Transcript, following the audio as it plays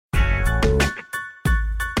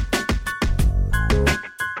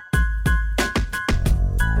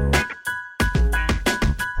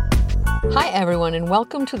everyone, and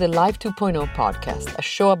welcome to the Life 2.0 podcast, a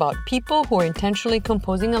show about people who are intentionally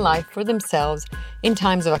composing a life for themselves in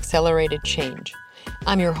times of accelerated change.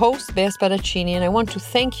 I'm your host, Bea Spadaccini, and I want to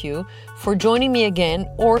thank you for joining me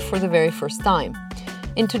again or for the very first time.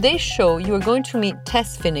 In today's show, you are going to meet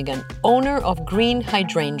Tess Finnegan, owner of Green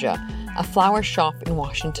Hydrangea, a flower shop in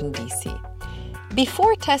Washington, D.C.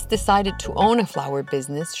 Before Tess decided to own a flower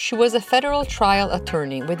business, she was a federal trial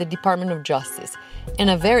attorney with the Department of Justice, and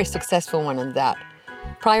a very successful one at that.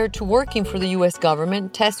 Prior to working for the U.S.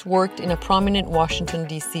 government, Tess worked in a prominent Washington,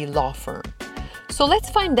 D.C. law firm. So let's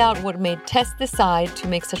find out what made Tess decide to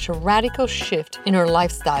make such a radical shift in her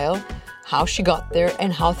lifestyle, how she got there,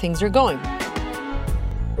 and how things are going.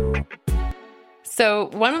 So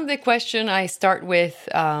one of the questions I start with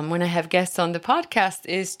when I have guests on the podcast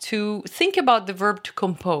is to think about the verb to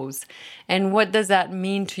compose and what does that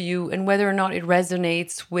mean to you and whether or not it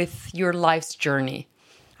resonates with your life's journey.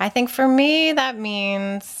 I think for me that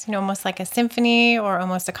means almost like a symphony or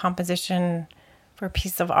almost a composition for a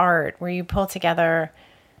piece of art where you pull together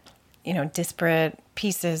disparate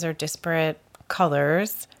pieces or disparate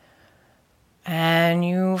colors and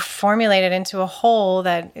you formulate it into a whole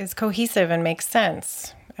that is cohesive and makes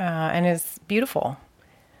sense and is beautiful.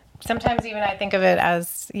 Sometimes even I think of it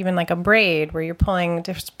as even like a braid where you're pulling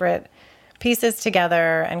disparate pieces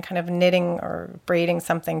together and kind of knitting or braiding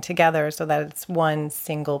something together so that it's one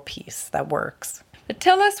single piece that works. But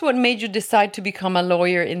tell us what made you decide to become a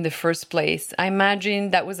lawyer in the first place. I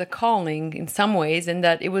imagine that was a calling in some ways and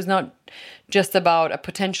that it was not just about a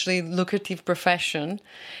potentially lucrative profession.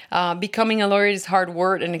 Becoming a lawyer is hard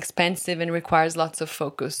work and expensive and requires lots of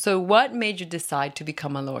focus. So what made you decide to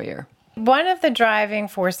become a lawyer? One of the driving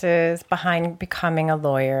forces behind becoming a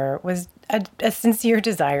lawyer was a sincere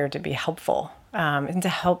desire to be helpful and to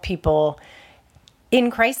help people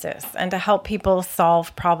in crisis and to help people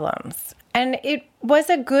solve problems. And it was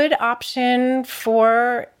a good option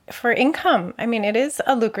for income. I mean, it is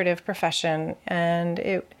a lucrative profession,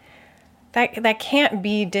 and that can't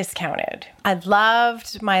be discounted. I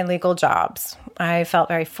loved my legal jobs. I felt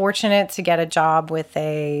very fortunate to get a job with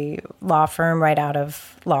a law firm right out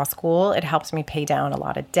of law school. It helped me pay down a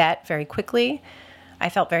lot of debt very quickly. I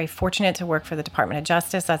felt very fortunate to work for the Department of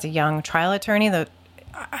Justice as a young trial attorney.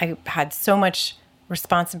 I had so much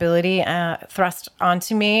responsibility thrust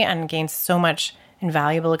onto me and gained so much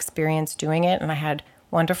invaluable experience doing it. And I had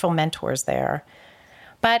wonderful mentors there.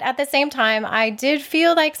 But at the same time, I did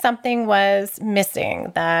feel like something was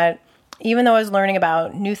missing, that even though I was learning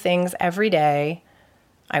about new things every day,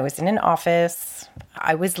 I was in an office,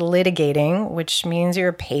 I was litigating, which means you're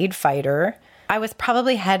a paid fighter. I was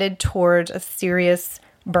probably headed toward a serious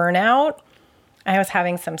burnout. I was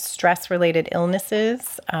having some stress-related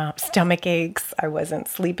illnesses, stomach aches. I wasn't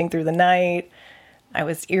sleeping through the night. I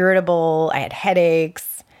was irritable. I had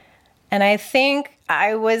headaches. And I think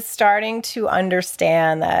I was starting to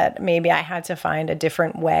understand that maybe I had to find a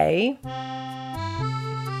different way.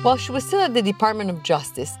 While she was still at the Department of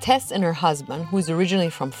Justice, Tess and her husband, who is originally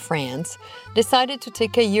from France, decided to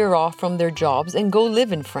take a year off from their jobs and go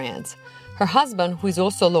live in France. Her husband, who is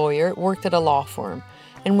also a lawyer, worked at a law firm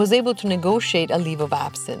and was able to negotiate a leave of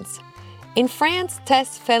absence. In France,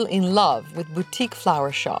 Tess fell in love with boutique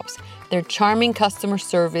flower shops, their charming customer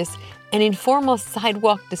service, and informal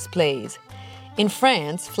sidewalk displays. In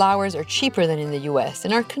France, flowers are cheaper than in the U.S.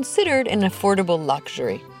 and are considered an affordable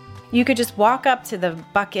luxury. You could just walk up to the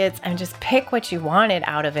buckets and just pick what you wanted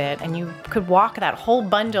out of it, and you could walk that whole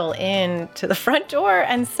bundle in to the front door,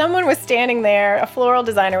 and someone was standing there, a floral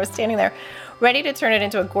designer was standing there, ready to turn it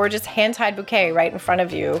into a gorgeous hand-tied bouquet right in front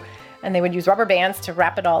of you. And they would use rubber bands to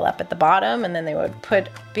wrap it all up at the bottom, and then they would put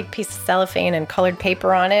a big piece of cellophane and colored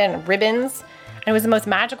paper on it and ribbons. And it was the most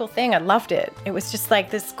magical thing. I loved it. It was just like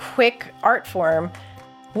this quick art form.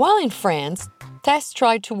 While in France, Tess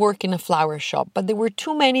tried to work in a flower shop, but there were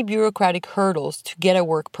too many bureaucratic hurdles to get a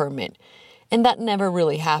work permit. And that never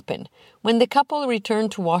really happened. When the couple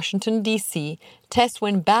returned to Washington, D.C., Tess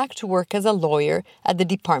went back to work as a lawyer at the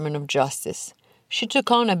Department of Justice. She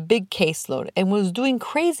took on a big caseload and was doing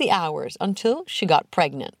crazy hours until she got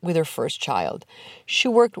pregnant with her first child. She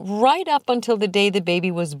worked right up until the day the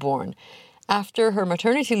baby was born. After her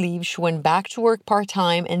maternity leave, she went back to work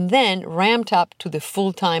part-time and then ramped up to the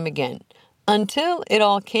full-time again, until it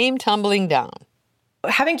all came tumbling down.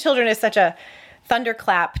 Having children is such a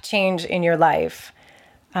thunderclap change in your life.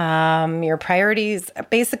 Your priorities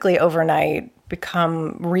basically overnight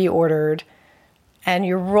become reordered. And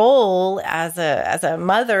your role as a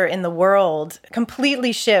mother in the world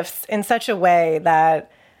completely shifts in such a way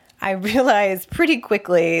that I realized pretty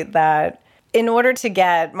quickly that in order to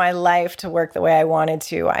get my life to work the way I wanted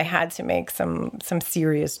to, I had to make some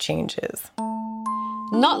serious changes.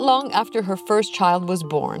 Not long after her first child was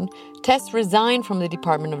born, Tess resigned from the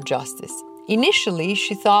Department of Justice. Initially,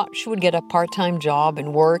 she thought she would get a part-time job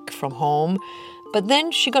and work from home, but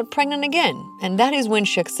then she got pregnant again, and that is when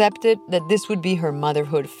she accepted that this would be her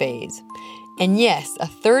motherhood phase. And yes, a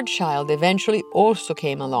third child eventually also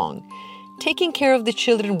came along. Taking care of the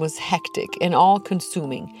children was hectic and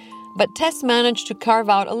all-consuming, but Tess managed to carve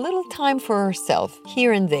out a little time for herself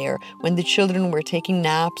here and there when the children were taking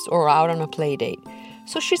naps or out on a play date.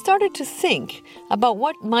 So she started to think about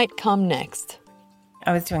what might come next.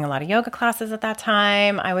 I was doing a lot of yoga classes at that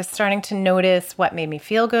time. I was starting to notice what made me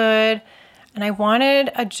feel good. And I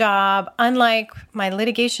wanted a job, unlike my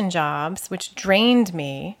litigation jobs, which drained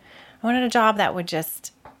me. I wanted a job that would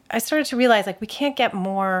I started to realize, like, we can't get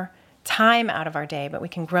more time out of our day, but we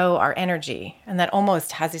can grow our energy. And that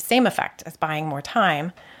almost has the same effect as buying more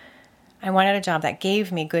time. I wanted a job that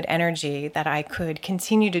gave me good energy that I could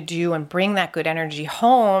continue to do and bring that good energy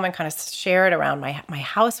home and kind of share it around my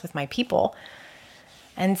house with my people.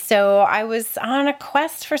 And so I was on a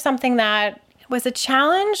quest for something that was a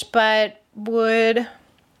challenge, but that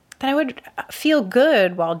I would feel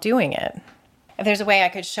good while doing it. If there's a way I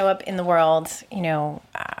could show up in the world, in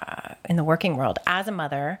the working world as a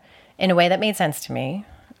mother in a way that made sense to me,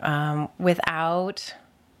 without,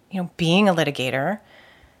 being a litigator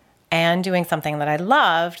and doing something that I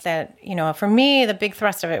loved, that, for me, the big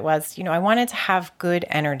thrust of it was, I wanted to have good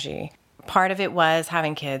energy. Part of it was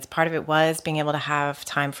having kids. Part of it was being able to have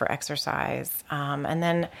time for exercise. And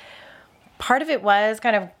then part of it was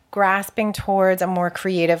kind of grasping towards a more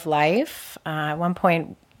creative life. At one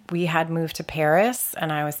point, we had moved to Paris,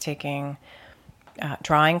 and I was taking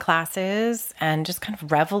drawing classes and just kind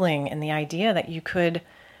of reveling in the idea that you could,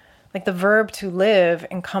 like, the verb to live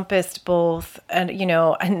encompassed both, a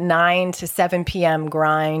 9 to 7 p.m.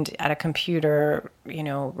 grind at a computer,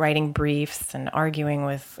 writing briefs and arguing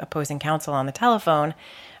with opposing counsel on the telephone.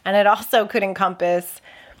 And it also could encompass,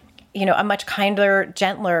 a much kinder,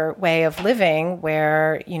 gentler way of living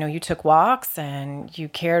where, you took walks and you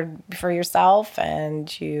cared for yourself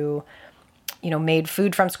and you made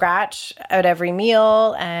food from scratch at every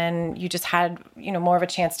meal, and you just had, more of a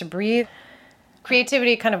chance to breathe.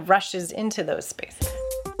 Creativity kind of rushes into those spaces.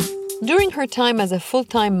 During her time as a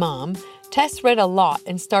full-time mom, Tess read a lot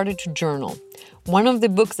and started to journal. One of the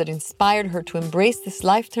books that inspired her to embrace this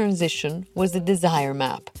life transition was The Desire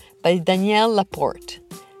Map by Danielle Laporte.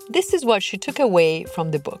 This is what she took away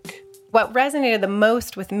from the book. What resonated the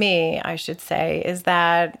most with me, I should say, is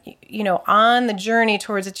that, on the journey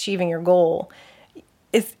towards achieving your goal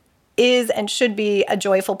is and should be a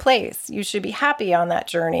joyful place. You should be happy on that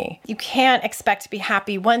journey. You can't expect to be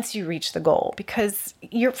happy once you reach the goal, because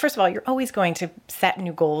first of all, you're always going to set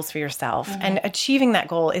new goals for yourself. Mm-hmm. And achieving that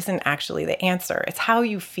goal isn't actually the answer. It's how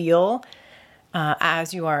you feel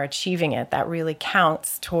as you are achieving it that really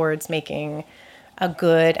counts towards making a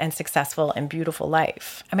good and successful and beautiful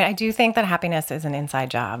life. I mean, I do think that happiness is an inside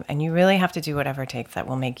job, and you really have to do whatever it takes that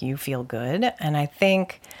will make you feel good. And I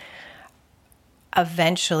think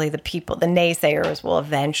eventually the naysayers will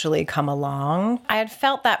eventually come along. I had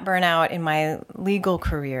felt that burnout in my legal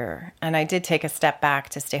career, and I did take a step back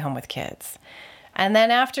to stay home with kids. And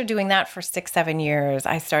then after doing that for 6-7 years,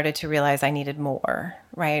 I started to realize I needed more,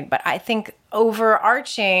 right? But I think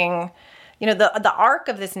overarching, the arc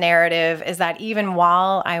of this narrative is that even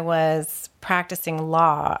while I was practicing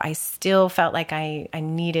law, I still felt like I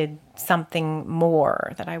needed something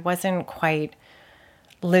more, that I wasn't quite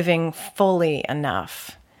living fully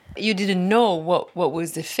enough. You didn't know what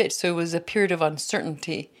was the fit, so it was a period of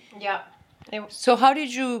uncertainty. Yeah. So how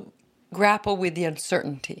did you grapple with the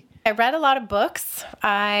uncertainty? I read a lot of books.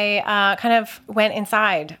 I kind of went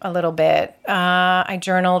inside a little bit. I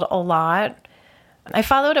journaled a lot. I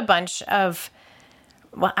followed a bunch of,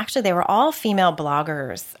 actually, they were all female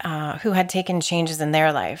bloggers who had taken changes in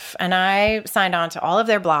their life. And I signed on to all of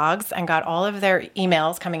their blogs and got all of their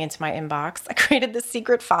emails coming into my inbox. I created this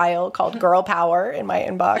secret file called Girl Power in my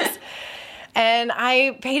inbox. And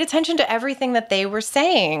I paid attention to everything that they were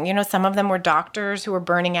saying. Some of them were doctors who were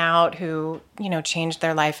burning out, who, changed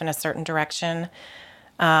their life in a certain direction.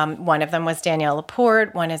 One of them was Danielle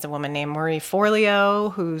Laporte. One is a woman named Marie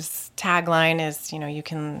Forleo, whose tagline is, you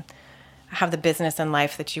can have the business and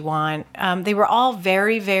life that you want. They were all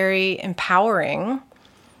very, very empowering.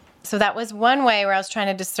 So that was one way where I was trying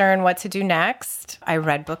to discern what to do next. I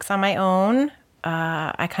read books on my own.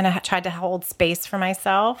 I kind of tried to hold space for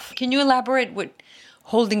myself. Can you elaborate what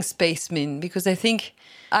holding space means? Because I think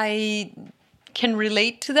I can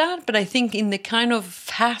relate to that, but I think in the kind of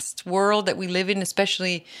fast world that we live in,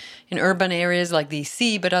 especially in urban areas like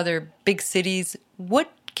DC, but other big cities,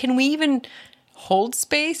 what can we even hold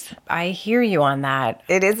space? I hear you on that.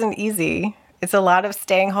 It isn't easy. It's a lot of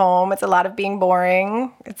staying home. It's a lot of being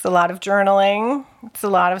boring. It's a lot of journaling. It's a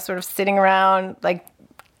lot of sort of sitting around, like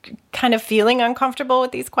kind of feeling uncomfortable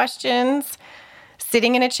with these questions,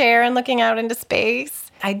 sitting in a chair and looking out into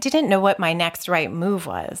space. I didn't know what my next right move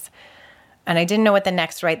was. And I didn't know what the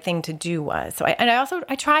next right thing to do was. So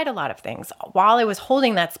I tried a lot of things. While I was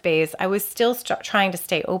holding that space, I was still trying to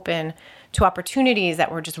stay open to opportunities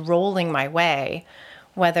that were just rolling my way,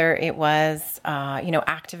 whether it was,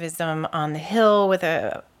 activism on the Hill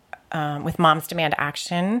with Moms Demand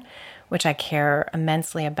Action, which I care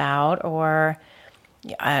immensely about, or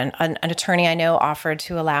an attorney I know offered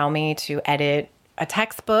to allow me to edit a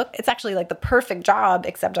textbook. It's actually like the perfect job,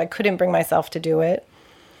 except I couldn't bring myself to do it.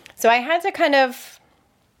 So I had to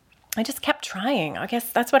I just kept trying. I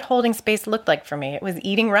guess that's what holding space looked like for me. It was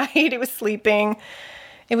eating right. It was sleeping.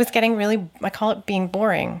 It was getting really, I call it being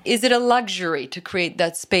boring. Is it a luxury to create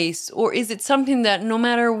that space, or is it something that no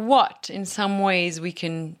matter what, in some ways we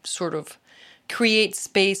can sort of create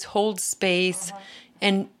space, hold space,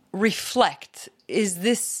 and reflect? Is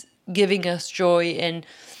this giving us joy, and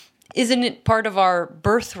isn't it part of our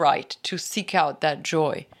birthright to seek out that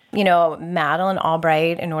joy? Madeleine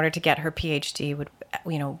Albright, in order to get her PhD,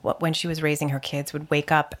 when she was raising her kids, would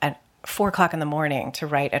wake up at 4:00 in the morning to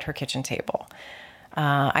write at her kitchen table.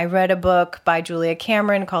 I read a book by Julia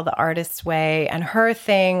Cameron called The Artist's Way, and her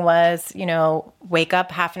thing was, wake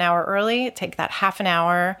up half an hour early, take that half an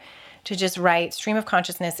hour to just write stream of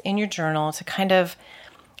consciousness in your journal to kind of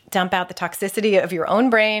dump out the toxicity of your own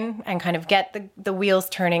brain and kind of get the wheels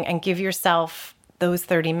turning and give yourself those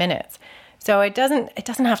 30 minutes. So it doesn't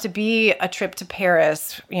have to be a trip to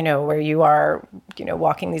Paris, where you are,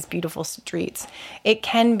 walking these beautiful streets. It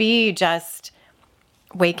can be just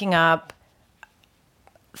waking up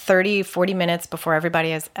 30, 40 minutes before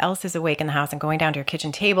everybody else is awake in the house and going down to your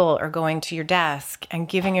kitchen table or going to your desk and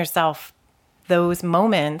giving yourself those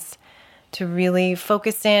moments to really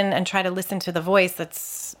focus in and try to listen to the voice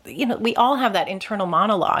that's, we all have that internal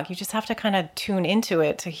monologue. You just have to kind of tune into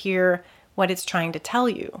it to hear what it's trying to tell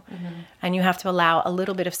you. Mm-hmm. And you have to allow a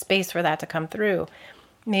little bit of space for that to come through.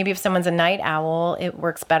 Maybe if someone's a night owl, it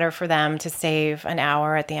works better for them to save an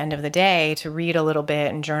hour at the end of the day to read a little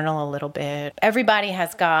bit and journal a little bit. Everybody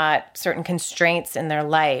has got certain constraints in their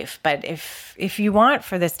life, but if you want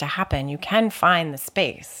for this to happen, you can find the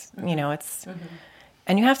space. Mm-hmm.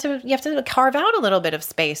 And you have to carve out a little bit of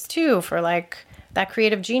space too for that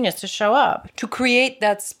creative genius to show up. To create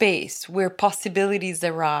that space where possibilities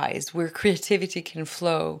arise, where creativity can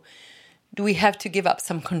flow, do we have to give up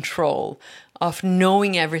some control of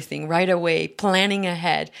knowing everything right away, planning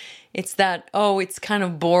ahead? It's that, it's kind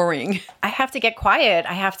of boring. I have to get quiet.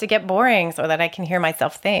 I have to get boring so that I can hear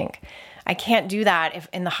myself think. I can't do that if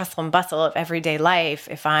in the hustle and bustle of everyday life,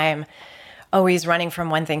 if I'm always running from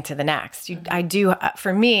one thing to the next.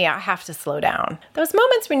 For me, I have to slow down. Those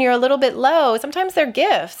moments when you're a little bit low, sometimes they're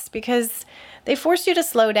gifts because they force you to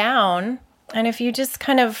slow down. And if you just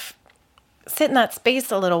kind of sit in that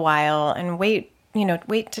space a little while and wait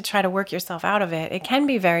to try to work yourself out of it, it can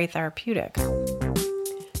be very therapeutic.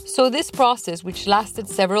 So this process, which lasted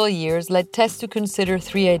several years, led Tess to consider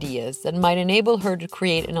 3 ideas that might enable her to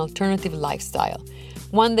create an alternative lifestyle.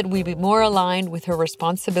 One that would be more aligned with her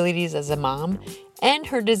responsibilities as a mom and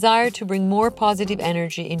her desire to bring more positive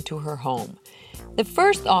energy into her home. The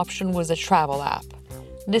first option was a travel app.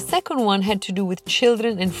 The second one had to do with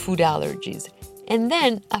children and food allergies. And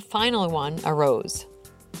then a final one arose.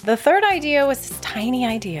 The third idea was this tiny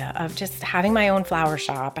idea of just having my own flower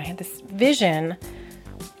shop. I had this vision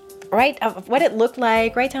of what it looked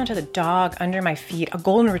like, right down to the dog under my feet, a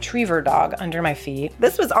golden retriever dog under my feet.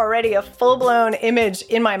 This was already a full-blown image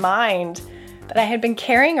in my mind that I had been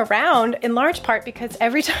carrying around, in large part because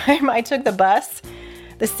every time I took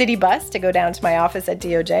the city bus to go down to my office at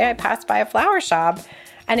DOJ, I passed by a flower shop,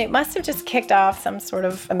 and it must have just kicked off some sort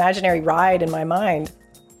of imaginary ride in my mind.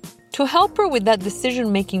 To help her with that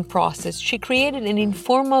decision-making process, she created an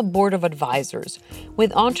informal board of advisors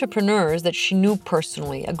with entrepreneurs that she knew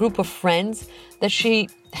personally, a group of friends that she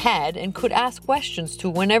had and could ask questions to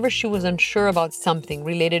whenever she was unsure about something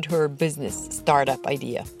related to her business startup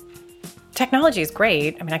idea. Technology is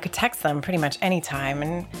great. I could text them pretty much anytime,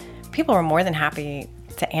 and people were more than happy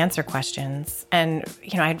to answer questions. And,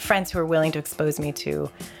 I had friends who were willing to expose me to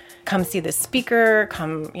come see this speaker,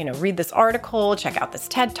 come, read this article, check out this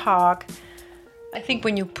TED Talk. I think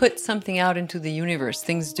when you put something out into the universe,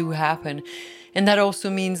 things do happen. And that also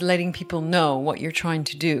means letting people know what you're trying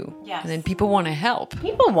to do. Yes. And then people want to help.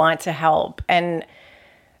 People want to help. And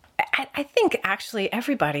I think actually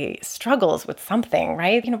everybody struggles with something,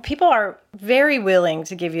 right? People are very willing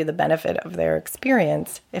to give you the benefit of their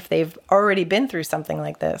experience if they've already been through something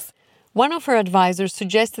like this. One of her advisors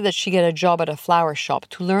suggested that she get a job at a flower shop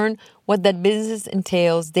to learn what that business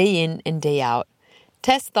entails day in and day out.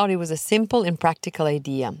 Tess thought it was a simple and practical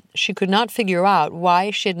idea. She could not figure out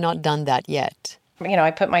why she had not done that yet.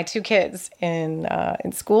 I put my 2 kids in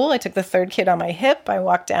school. I took the 3rd kid on my hip. I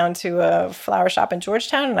walked down to a flower shop in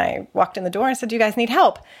Georgetown, and I walked in the door and said, "Do you guys need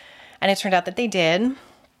help?" And it turned out that they did.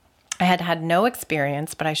 I had had no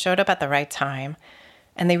experience, but I showed up at the right time,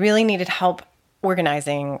 and they really needed help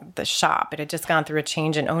organizing the shop. It had just gone through a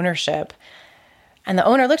change in ownership. And the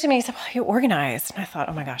owner looked at me and he said, "Well, you're organized." And I thought,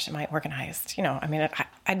 oh my gosh, am I organized?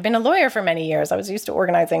 I'd been a lawyer for many years. I was used to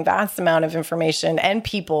organizing vast amount of information and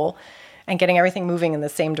people and getting everything moving in the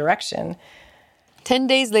same direction. 10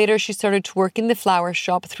 days later, she started to work in the flower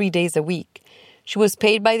shop 3 days a week. She was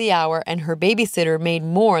paid by the hour, and her babysitter made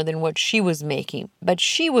more than what she was making. But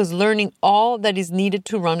she was learning all that is needed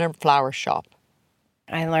to run a flower shop.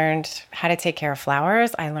 I learned how to take care of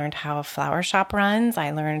flowers. I learned how a flower shop runs.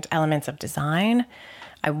 I learned elements of design.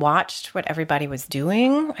 I watched what everybody was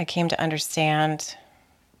doing. I came to understand,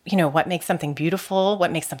 what makes something beautiful,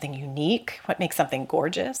 what makes something unique, what makes something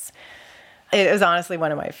gorgeous. It was honestly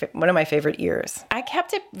one of my favorite years. I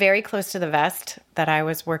kept it very close to the vest that I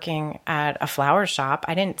was working at a flower shop.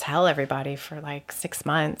 I didn't tell everybody for like 6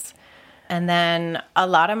 months. And then a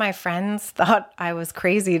lot of my friends thought I was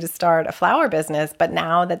crazy to start a flower business, but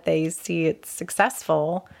now that they see it's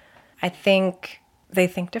successful, I think they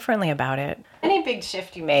think differently about it. Any big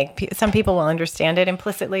shift you make, some people will understand it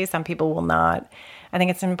implicitly, some people will not. I think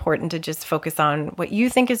it's important to just focus on what you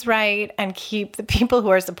think is right and keep the people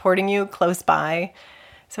who are supporting you close by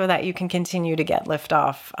so that you can continue to get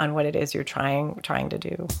liftoff on what it is you're trying to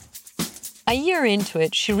do. A year into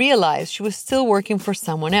it, she realized she was still working for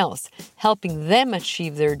someone else, helping them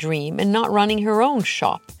achieve their dream and not running her own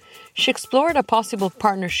shop. She explored a possible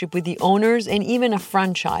partnership with the owners and even a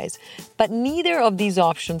franchise, but neither of these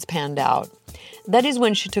options panned out. That is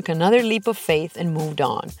when she took another leap of faith and moved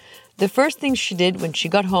on. The first thing she did when she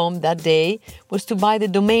got home that day was to buy the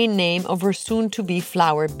domain name of her soon-to-be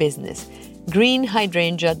flower business,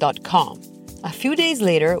 greenhydrangea.com. A few days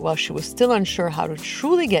later, while she was still unsure how to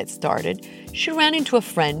truly get started, she ran into a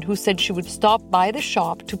friend who said she would stop by the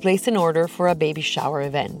shop to place an order for a baby shower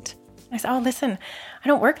event. I said, "Oh, listen, I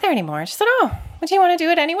don't work there anymore." She said, "Oh, would you want to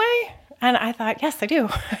do it anyway?" And I thought, yes, I do.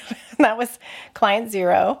 That was client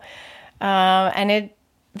 0. And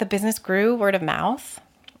the business grew word of mouth.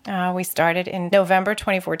 We started in November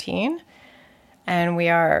 2014. And we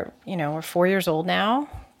are, we're 4 years old now,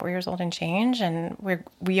 4 years old and change. And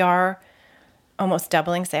we are almost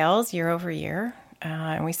doubling sales year over year.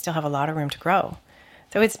 And we still have a lot of room to grow.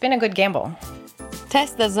 So it's been a good gamble.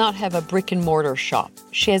 Tess does not have a brick and mortar shop.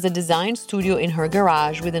 She has a design studio in her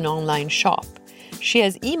garage with an online shop. She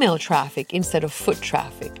has email traffic instead of foot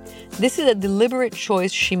traffic. This is a deliberate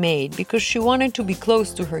choice she made because she wanted to be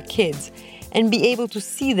close to her kids and be able to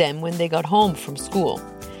see them when they got home from school.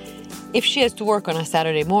 If she has to work on a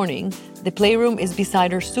Saturday morning, the playroom is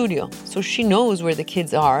beside her studio, so she knows where the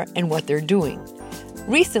kids are and what they're doing.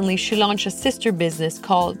 Recently, she launched a sister business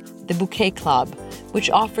called the Bouquet Club, which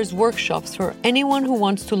offers workshops for anyone who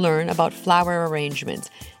wants to learn about flower arrangements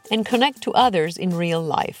and connect to others in real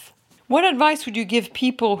life. What advice would you give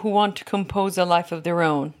people who want to compose a life of their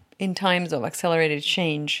own in times of accelerated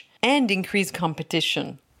change and increased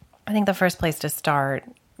competition? I think the first place to start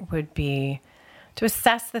would be to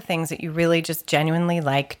assess the things that you really just genuinely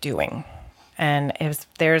like doing. And if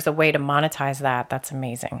there's a way to monetize that, that's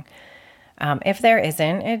amazing. If there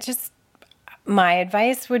isn't, my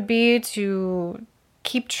advice would be to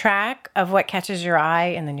keep track of what catches your eye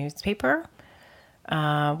in the newspaper,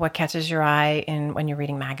 what catches your eye when you're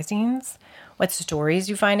reading magazines, what stories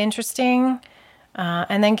you find interesting,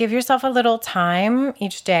 and then give yourself a little time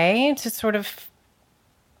each day to sort of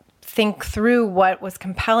think through what was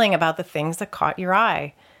compelling about the things that caught your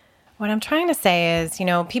eye. What I'm trying to say is,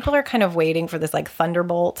 people are kind of waiting for this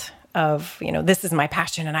thunderbolt of, this is my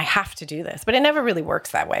passion and I have to do this. But it never really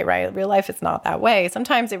works that way, right? Real life, it's not that way.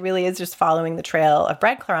 Sometimes it really is just following the trail of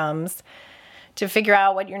breadcrumbs to figure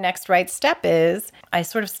out what your next right step is. I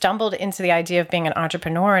sort of stumbled into the idea of being an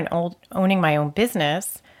entrepreneur and owning my own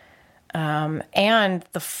business. And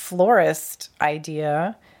the florist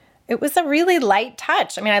idea, it was a really light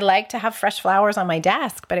touch. I mean, I like to have fresh flowers on my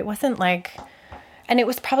desk, but it wasn't like And it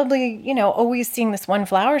was probably, always seeing this one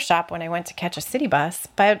flower shop when I went to catch a city bus,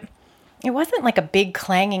 but it wasn't like a big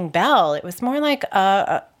clanging bell. It was more like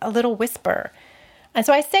a little whisper. And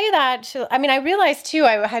so I say that I realized too,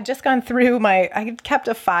 I had just gone through I had kept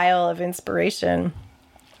a file of inspiration,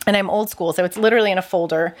 and I'm old school. So it's literally in a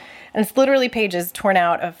folder, and it's literally pages torn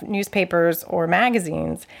out of newspapers or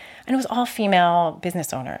magazines. And it was all female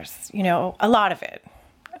business owners, a lot of it.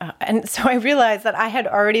 And so I realized that I had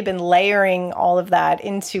already been layering all of that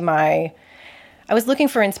I was looking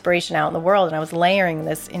for inspiration out in the world, and I was layering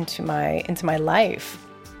this into my life.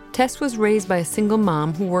 Tess was raised by a single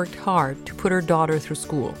mom who worked hard to put her daughter through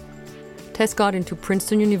school. Tess got into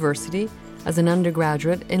Princeton University as an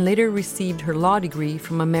undergraduate and later received her law degree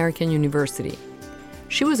from American University.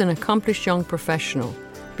 She was an accomplished young professional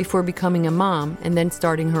before becoming a mom and then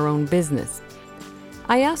starting her own business.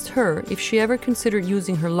 I asked her if she ever considered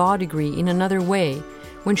using her law degree in another way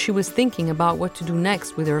when she was thinking about what to do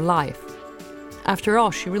next with her life. After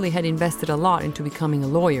all, she really had invested a lot into becoming a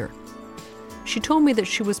lawyer. She told me that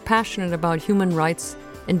she was passionate about human rights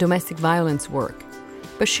and domestic violence work,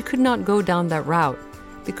 but she could not go down that route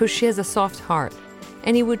because she has a soft heart,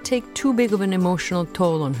 and it would take too big of an emotional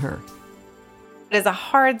toll on her. It is a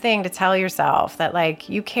hard thing to tell yourself that,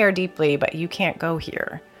 you care deeply, but you can't go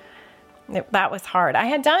here. That was hard. I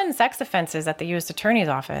had done sex offenses at the U.S. Attorney's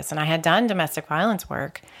Office, and I had done domestic violence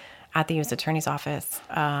work at the U.S. Attorney's Office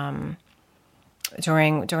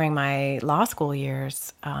during my law school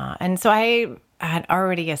years. And so I had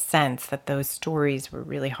already a sense that those stories were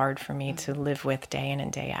really hard for me to live with day in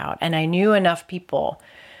and day out. And I knew enough people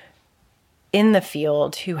in the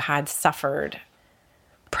field who had suffered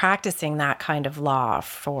practicing that kind of law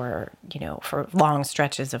for long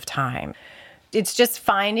stretches of time. It's just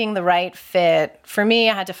finding the right fit. For me,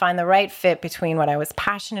 I had to find the right fit between what I was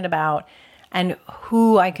passionate about and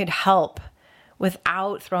who I could help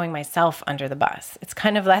without throwing myself under the bus. It's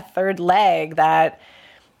kind of that third leg that,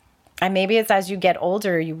 and maybe it's as you get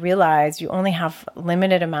older, you realize you only have a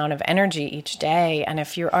limited amount of energy each day. And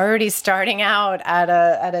if you're already starting out at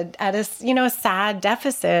a sad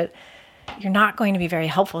deficit, you're not going to be very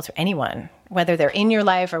helpful to anyone, whether they're in your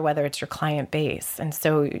life or whether it's your client base. And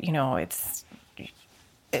so,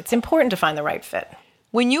 it's important to find the right fit.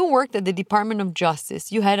 When you worked at the Department of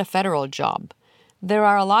Justice, you had a federal job. There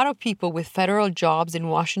are a lot of people with federal jobs in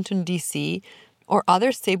Washington, D.C., or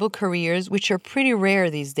other stable careers, which are pretty rare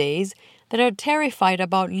these days, that are terrified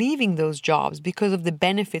about leaving those jobs because of the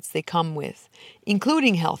benefits they come with,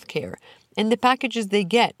 including health care, and the packages they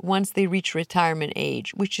get once they reach retirement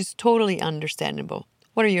age, which is totally understandable.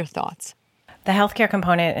 What are your thoughts? The healthcare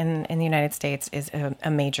component in the United States is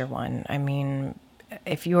a major one. I mean,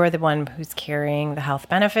 if you are the one who's carrying the health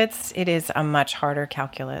benefits, it is a much harder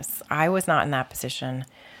calculus. I was not in that position,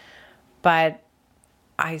 but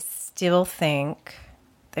I still think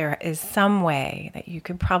there is some way that you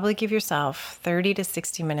could probably give yourself 30 to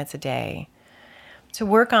 60 minutes a day to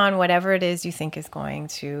work on whatever it is you think is going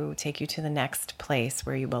to take you to the next place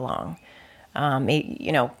where you belong.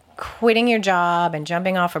 Quitting your job and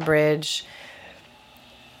jumping off a bridge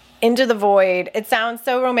into the void. It sounds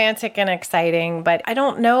so romantic and exciting, but I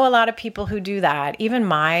don't know a lot of people who do that. Even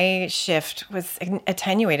my shift was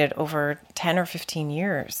attenuated over 10 or 15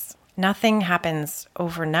 years. Nothing happens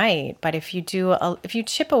overnight, but if you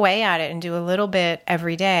chip away at it and do a little bit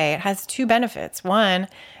every day, it has two benefits. One,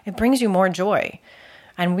 it brings you more joy.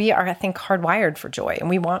 And we are, I think, hardwired for joy, and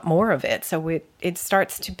we want more of it. So it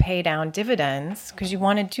starts to pay down dividends because you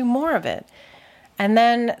want to do more of it. And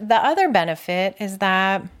then the other benefit is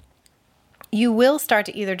that you will start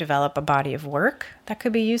to either develop a body of work that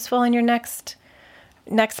could be useful in your next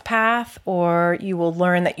path, or you will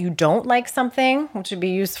learn that you don't like something, which would be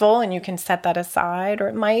useful, and you can set that aside, or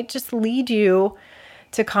it might just lead you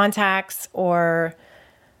to contacts or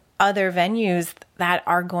other venues that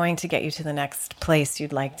are going to get you to the next place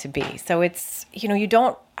you'd like to be. So it's,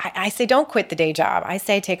 I say don't quit the day job. I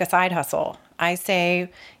say take a side hustle. I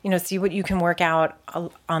say, see what you can work out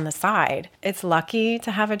on the side. It's lucky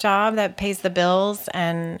to have a job that pays the bills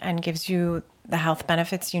and gives you the health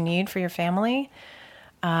benefits you need for your family.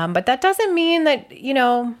 But that doesn't mean that,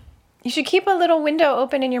 you should keep a little window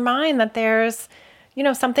open in your mind that there's,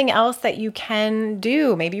 something else that you can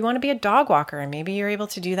do. Maybe you want to be a dog walker, and maybe you're able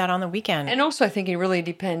to do that on the weekend. And also, I think it really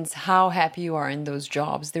depends how happy you are in those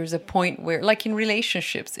jobs. There's a point where, like in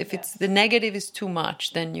relationships, if it's the negative is too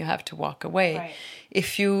much, then you have to walk away. Right.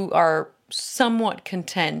 If you are somewhat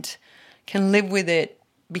content, can live with it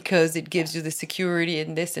because it gives you the security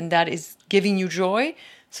and this and that is giving you joy,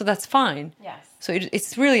 So that's fine. Yes. So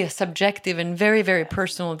it's really a subjective and very, very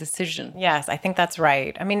personal decision. Yes, I think that's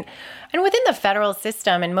right. I mean, and within the federal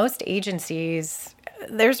system and most agencies,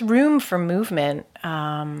 there's room for movement.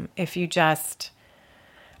 If you just,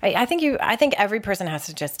 I think every person has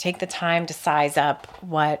to just take the time to size up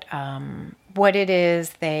what it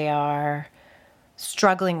is they are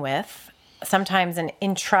struggling with. Sometimes an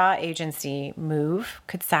intra-agency move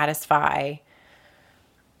could satisfy,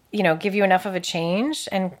 give you enough of a change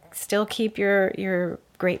and still keep your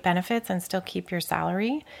great benefits and still keep your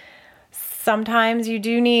salary. Sometimes you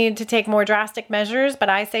do need to take more drastic measures, but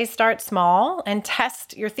I say start small and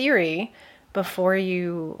test your theory before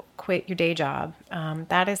you quit your day job.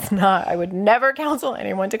 I would never counsel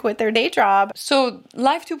anyone to quit their day job. So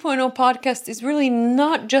Life 2.0 podcast is really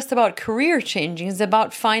not just about career changing. It's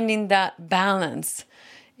about finding that balance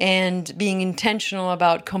and being intentional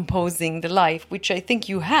about composing the life, which I think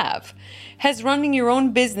you have. Is running your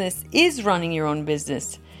own business? Is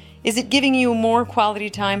it giving you more quality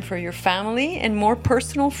time for your family and more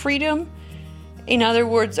personal freedom? In other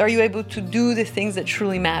words, are you able to do the things that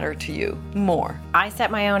truly matter to you more? I set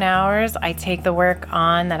my own hours. I take the work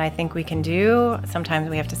on that I think we can do. Sometimes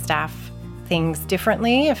we have to staff things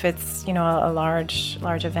differently if it's, a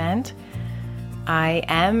large event. I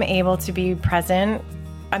am able to be present.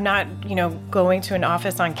 I'm not, going to an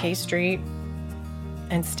office on K Street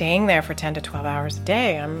and staying there for 10 to 12 hours a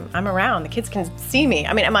day. I'm around. The kids can see me.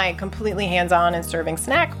 I mean, am I completely hands-on and serving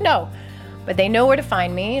snack? No. But they know where to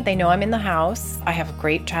find me. They know I'm in the house. I have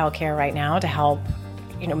great childcare right now to help,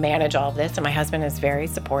 manage all of this. And my husband is very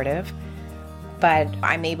supportive. But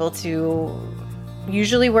I'm able to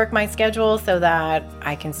usually work my schedule so that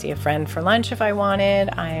I can see a friend for lunch if I wanted.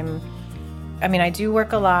 I do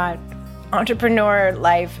work a lot. Entrepreneur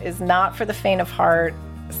life is not for the faint of heart.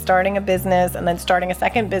 Starting a business and then starting a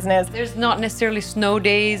second business. There's not necessarily snow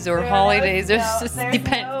days or holidays.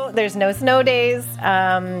 There's no snow days.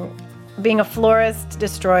 Being a florist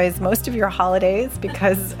destroys most of your holidays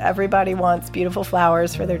because everybody wants beautiful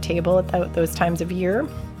flowers for their table at those times of year.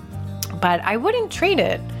 But I wouldn't trade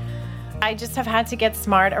it. I just have had to get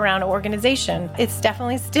smart around organization. It's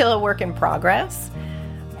definitely still a work in progress,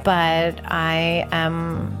 but I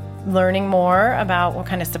am learning more about what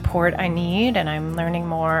kind of support I need, and I'm learning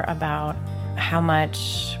more about how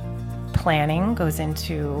much planning goes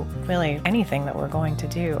into really anything that we're going to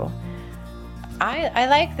do. I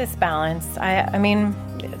like this balance. I mean,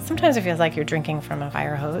 sometimes it feels like you're drinking from a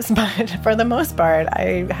fire hose, but for the most part,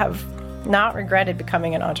 I have not regretted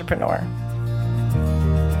becoming an entrepreneur.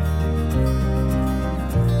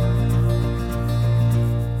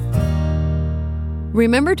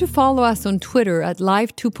 Remember to follow us on Twitter at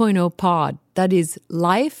Life 2.0 Pod. That is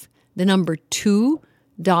Life, the number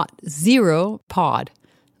 2.0 Pod.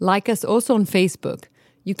 Like us also on Facebook.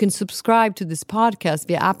 You can subscribe to this podcast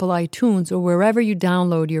via Apple iTunes or wherever you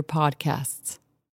download your podcasts.